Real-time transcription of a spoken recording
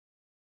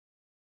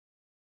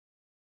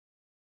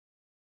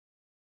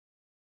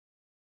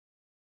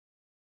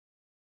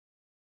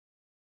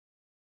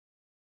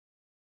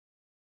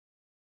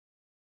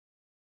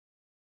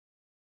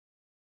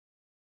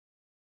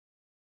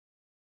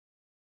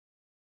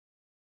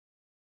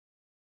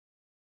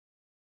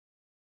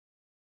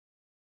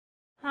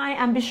Hi,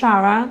 I'm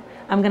Bichara.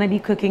 I'm gonna be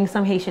cooking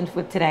some Haitian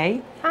food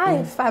today.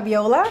 Hi,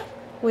 Fabiola.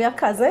 We are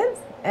cousins,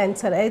 and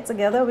today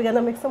together we're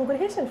gonna make some good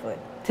Haitian food.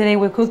 Today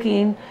we're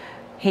cooking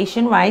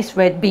Haitian rice,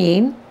 red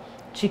bean,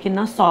 chicken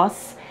en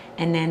sauce,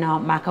 and then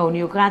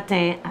macaroni au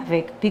gratin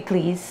avec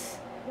pikliz,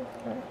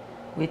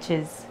 which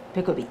is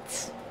pickle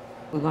beets.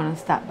 We're gonna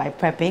start by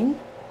prepping.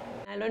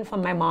 I learned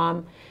from my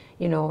mom,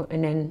 you know,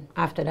 and then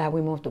after that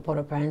we moved to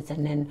Port-au-Prince,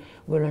 and then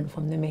we learned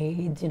from the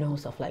maids, you know,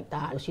 stuff like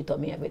that. She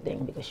taught me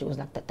everything because she was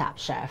like the top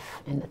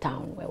chef in the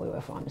town where we were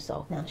from.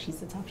 So Now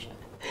she's the top chef.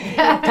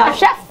 top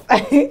chef.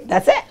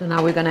 That's it. So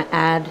now we're gonna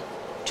add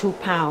 2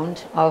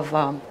 pounds of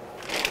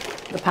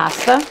the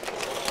pasta.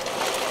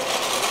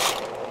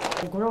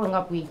 Growing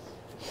up,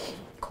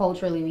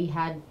 culturally we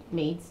had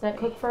maids that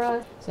cooked for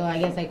us. So I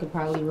guess I could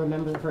probably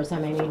remember the first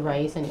time I made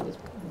rice, and it was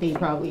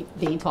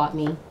they taught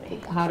me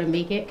how to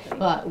make it.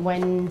 But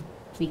when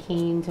we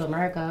came to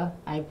America,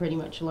 I pretty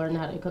much learned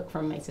how to cook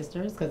from my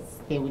sisters because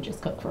they would just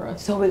cook for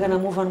us. So we're gonna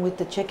move on with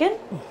the chicken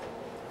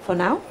for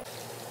now.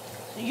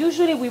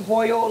 Usually we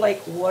boil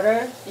like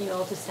water, you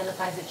know, to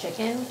sanitize the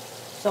chicken.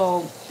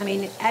 So, I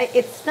mean,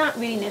 it's not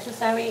really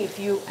necessary if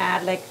you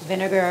add like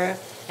vinegar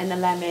and the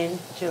lemon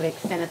to like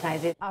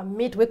sanitize it.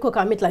 We cook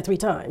our meat like 3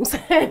 times.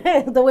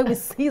 The way we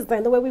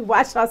season, the way we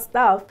wash our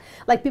stuff.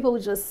 Like people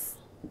would just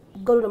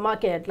go to the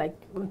market, like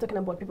I'm talking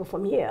about people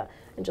from here,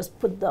 and just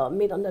put the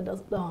meat under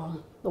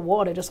the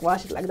water, just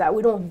wash it like that.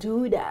 We don't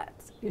do that.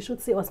 You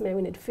should see us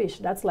marinate fish.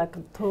 That's like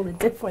a totally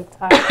different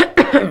type.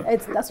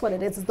 That's what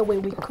it is. It's the way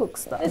we cook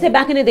stuff. I say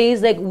back in the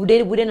days, like we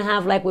didn't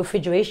have like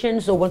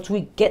refrigeration, so once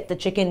we get the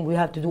chicken, we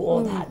have to do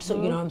all that. So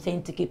you know what I'm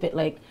saying, to keep it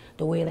like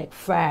the way like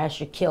fresh,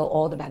 you kill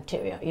all the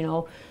bacteria. You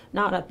know,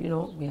 now that you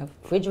know we have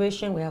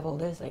refrigeration, we have all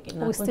this. Like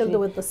we still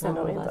do it the same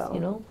way, though. You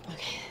know.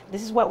 Okay.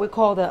 This is what we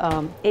call the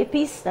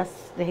épice.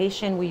 That's the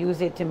Haitian. We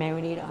use it to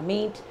marinate our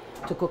meat,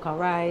 to cook our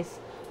rice,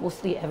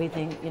 mostly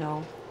everything, you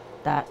know,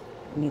 that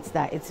needs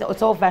that.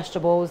 It's all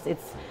vegetables.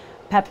 It's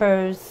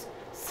peppers,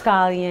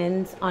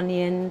 scallions,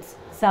 onions,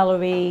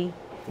 celery,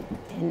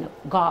 and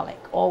garlic.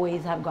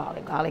 Always have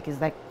garlic. Garlic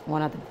is like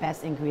one of the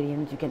best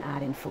ingredients you can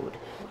add in food.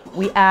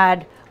 We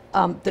add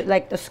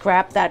like the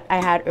scrap that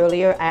I had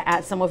earlier. I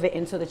add some of it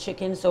into the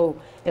chicken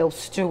so it'll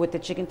stew with the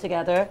chicken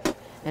together.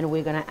 And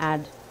we're gonna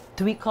add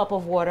 3 cups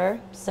of water,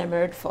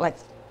 simmered for like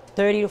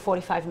 30 to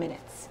 45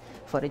 minutes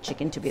for the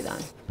chicken to be done.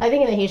 I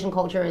think in the Haitian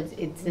culture,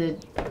 it's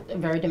a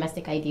very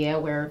domestic idea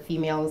where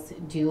females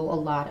do a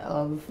lot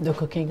of The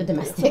cooking. the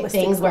domestic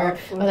things, where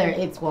whether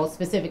it's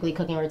specifically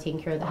cooking or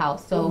taking care of the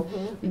house. So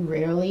we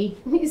rarely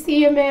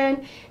see a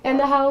man in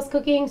the house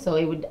cooking. So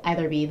it would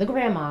either be the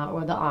grandma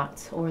or the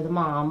aunt or the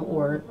mom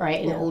or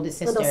an oldest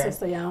sister. Little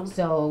sister, yeah.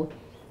 So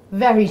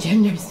very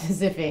gender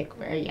specific,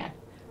 where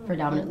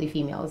predominantly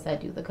females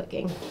that do the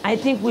cooking. I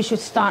think we should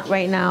start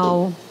right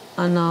now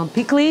on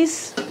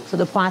pikliz. So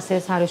the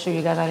process, how to show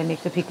you guys how to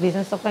make the pikliz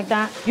and stuff like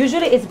that.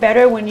 Usually it's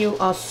better when you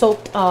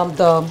soak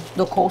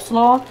the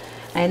coleslaw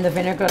and the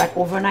vinegar like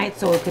overnight,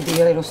 so it could be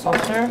a little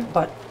softer,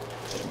 but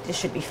this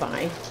should be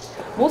fine.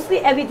 Mostly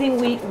everything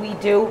we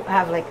do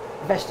have like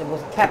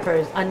vegetables,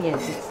 peppers,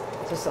 onions,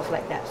 so stuff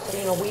like that. So,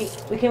 you know,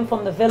 we came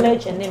from the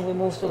village and then we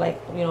moved to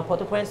like, you know,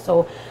 Port-au-Prince,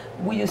 so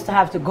we used to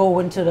have to go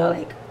into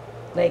the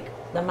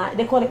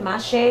they call it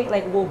mache,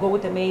 like we'll go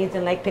with the maids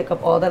and like pick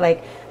up all the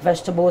like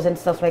vegetables and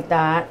stuff like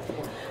that.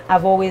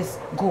 I've always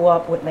grew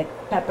up with like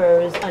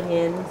peppers,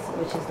 onions,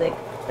 which is like,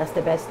 that's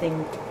the best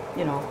thing,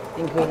 you know,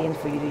 ingredient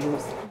for you to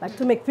use. Like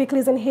to make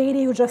pickles in Haiti,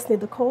 you just need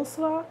the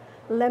coleslaw,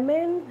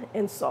 lemon,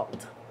 and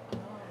salt.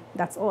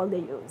 That's all they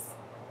use.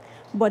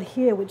 But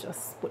here we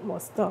just put more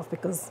stuff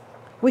because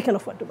we can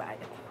afford to buy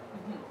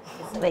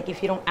it. Like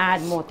if you don't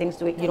add more things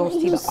to it, you don't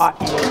see the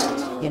art in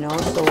it, you know?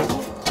 So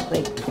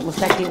like most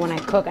likely when I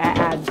cook, I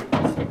add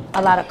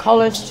a lot of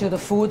colors to the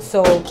food.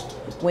 So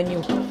when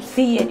you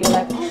see it, you're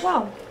like, oh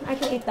wow, I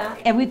can eat that.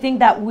 Everything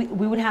that we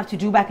would have to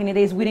do back in the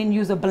days, we didn't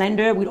use a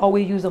blender. We'd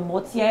always use a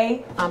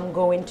mortier. I'm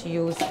going to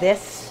use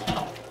this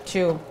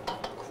to,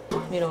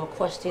 you know,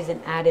 crush these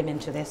and add them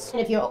into this.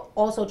 And if you're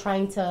also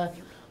trying to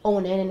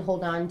own in and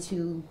hold on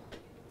to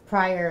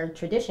prior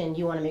tradition,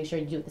 you want to make sure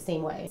you do it the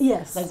same way.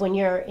 Yes. Like when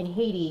you're in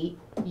Haiti,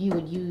 you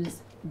would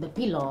use the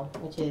pilon,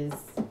 which is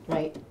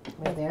right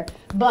there.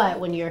 But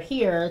when you're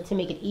here, to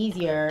make it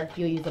easier,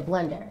 you'll use a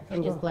blender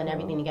and just blend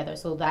everything together.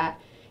 So that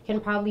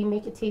can probably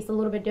make it taste a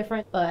little bit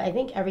different. But I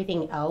think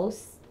everything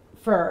else,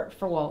 for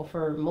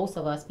most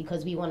of us,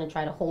 because we want to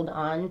try to hold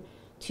on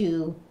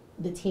to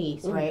the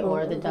taste, right,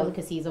 or the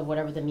delicacies of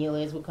whatever the meal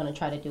is, we're going to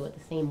try to do it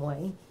the same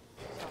way.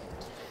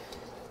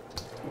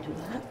 Do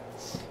that.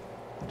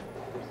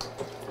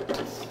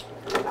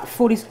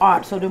 Food is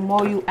art, so the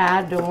more you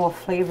add, the more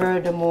flavor,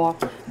 the more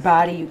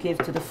body you give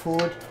to the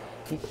food.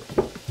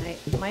 Right,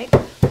 Mike?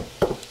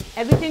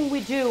 Everything we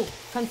do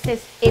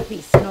consists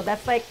épice, you know,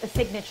 that's like a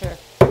signature.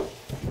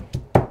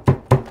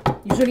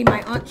 Usually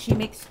my aunt, she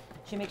makes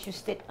you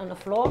sit on the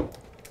floor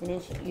and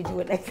then you do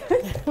it like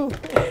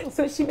that.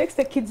 So she makes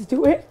the kids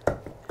do it.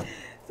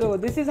 So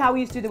this is how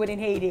we used to do it in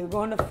Haiti. We go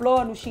on the floor,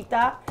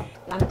 nushita,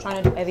 I'm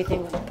trying to do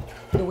everything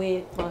the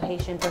way a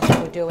Haitian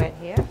person would do it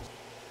here.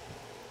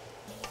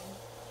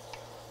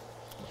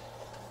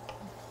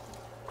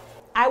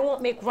 I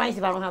won't make rice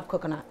if I don't have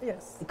coconut.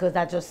 Yes. Because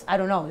that just, I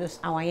don't know,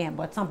 just how I am.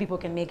 But some people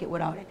can make it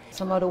without it.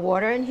 Some of the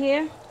water in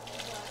here.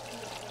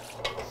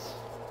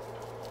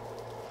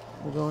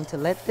 We're going to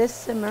let this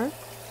simmer.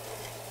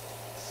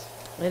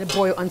 Let it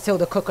boil until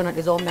the coconut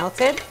is all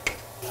melted.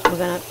 We're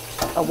gonna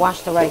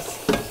wash the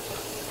rice.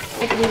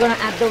 We're gonna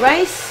add the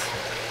rice.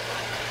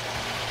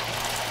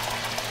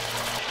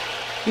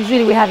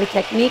 Usually we have a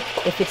technique.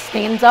 If it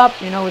stains up,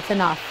 you know it's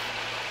enough.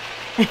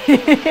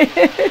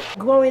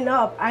 Growing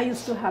up, I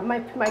used to have, my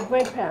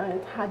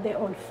grandparents had their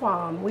own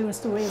farm. We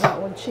used to raise our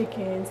own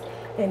chickens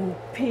and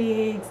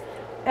pigs,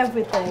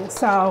 everything.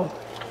 So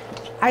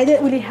I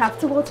didn't really have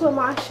to go to a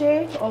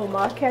marché or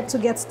market to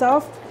get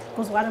stuff,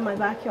 because right in my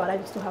backyard I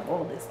used to have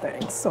all these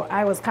things. So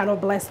I was kind of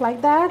blessed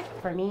like that.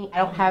 For me, I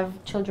don't have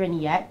children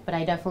yet, but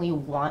I definitely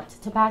want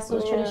to pass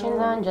those traditions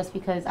on, just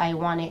because I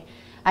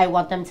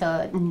want them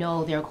to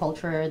know their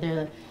culture,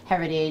 their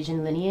heritage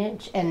and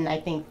lineage, and I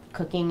think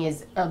cooking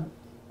is a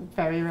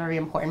very, very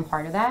important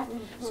part of that.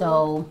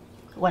 So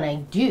when I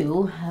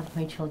do have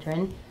my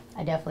children,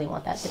 I definitely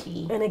want that to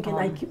be. And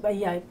again,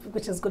 yeah,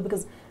 which is good,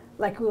 because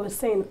like we were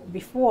saying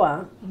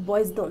before,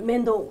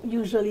 men don't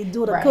usually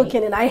do the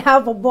cooking, and I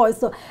have a boy,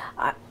 so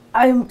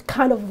I'm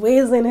kind of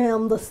raising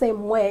him the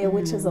same way,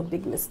 which is a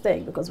big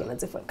mistake because we're in a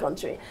different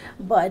country.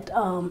 But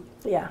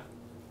yeah,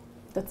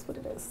 that's what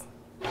it is.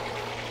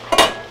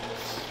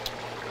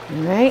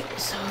 All right,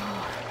 so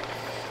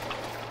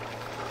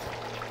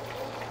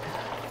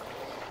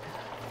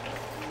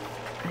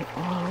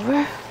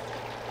over.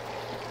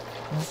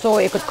 So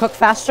it could cook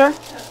faster.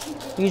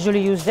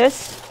 Usually use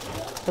this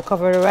to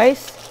cover the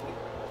rice.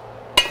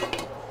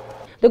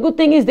 The good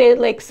thing is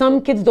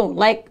some kids don't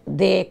like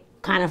their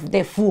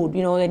food,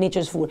 you know, their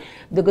nature's food.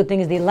 The good thing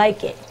is they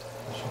like it.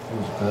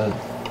 It's good.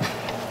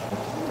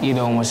 Eat it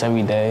almost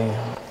every day.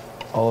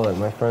 Oh, like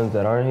my friends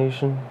that aren't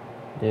Haitian,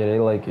 yeah, they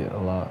like it a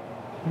lot.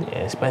 Yeah,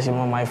 especially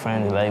one of my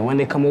friends, like when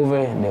they come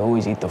over, they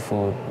always eat the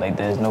food. Like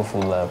there's no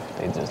food left,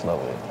 they just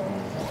love it.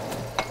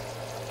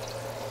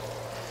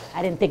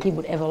 I didn't think he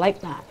would ever like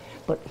that,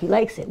 but he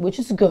likes it, which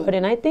is good,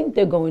 and I think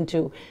they're going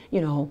to, you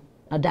know,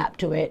 adapt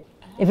to it.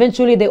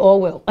 Eventually, they all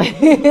will,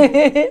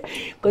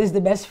 because it's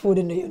the best food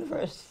in the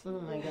universe.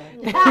 Oh my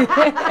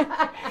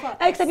God.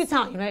 Except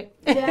Italian, right?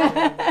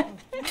 Yeah.